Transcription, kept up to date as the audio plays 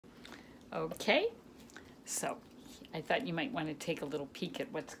Okay, so I thought you might want to take a little peek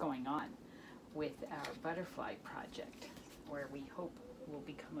at what's going on with our butterfly project, where we hope will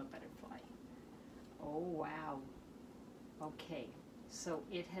become a butterfly. Oh, wow. Okay, so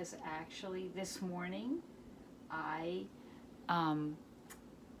it has actually, this morning, I, um,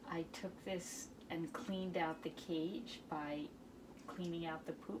 I took this and cleaned out the cage by cleaning out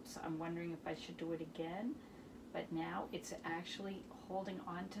the poops. I'm wondering if I should do it again, but now it's actually holding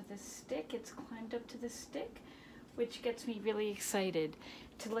on to the stick. It's climbed up to the stick, which gets me really excited.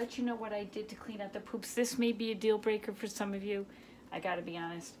 To let you know what I did to clean out the poops, this may be a deal breaker for some of you. I gotta be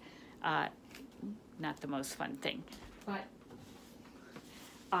honest, not the most fun thing, but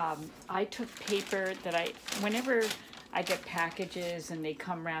I took paper that whenever I get packages and they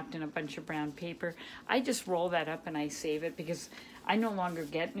come wrapped in a bunch of brown paper, I just roll that up and I save it because I no longer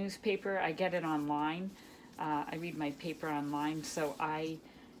get newspaper. I get it online. I read my paper online, so I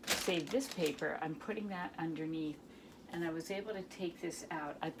save this paper. I'm putting that underneath, and I was able to take this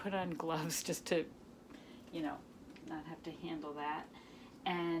out. I put on gloves just to, you know, not have to handle that.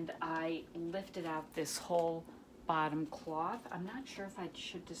 And I lifted out this whole bottom cloth. I'm not sure if I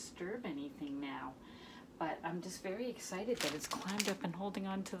should disturb anything now, but I'm just very excited that it's climbed up and holding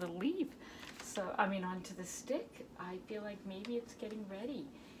on to the leaf. So, onto the stick. I feel like maybe it's getting ready.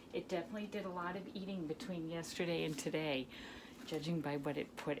 It definitely did a lot of eating between yesterday and today, judging by what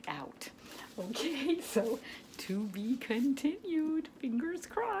it put out. Okay, so to be continued. Fingers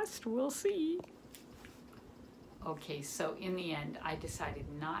crossed, we'll see. Okay, so in the end, I decided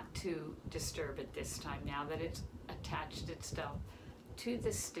not to disturb it this time. Now that it's attached itself to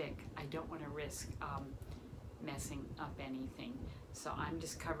the stick, I don't want to risk messing up anything. So I'm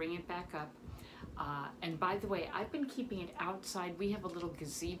just covering it back up. And by the way, I've been keeping it outside. We have a little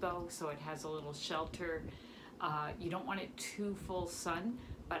gazebo, so it has a little shelter. You don't want it too full sun,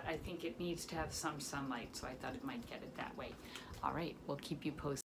 but I think it needs to have some sunlight, so I thought it might get it that way. All right, we'll keep you posted.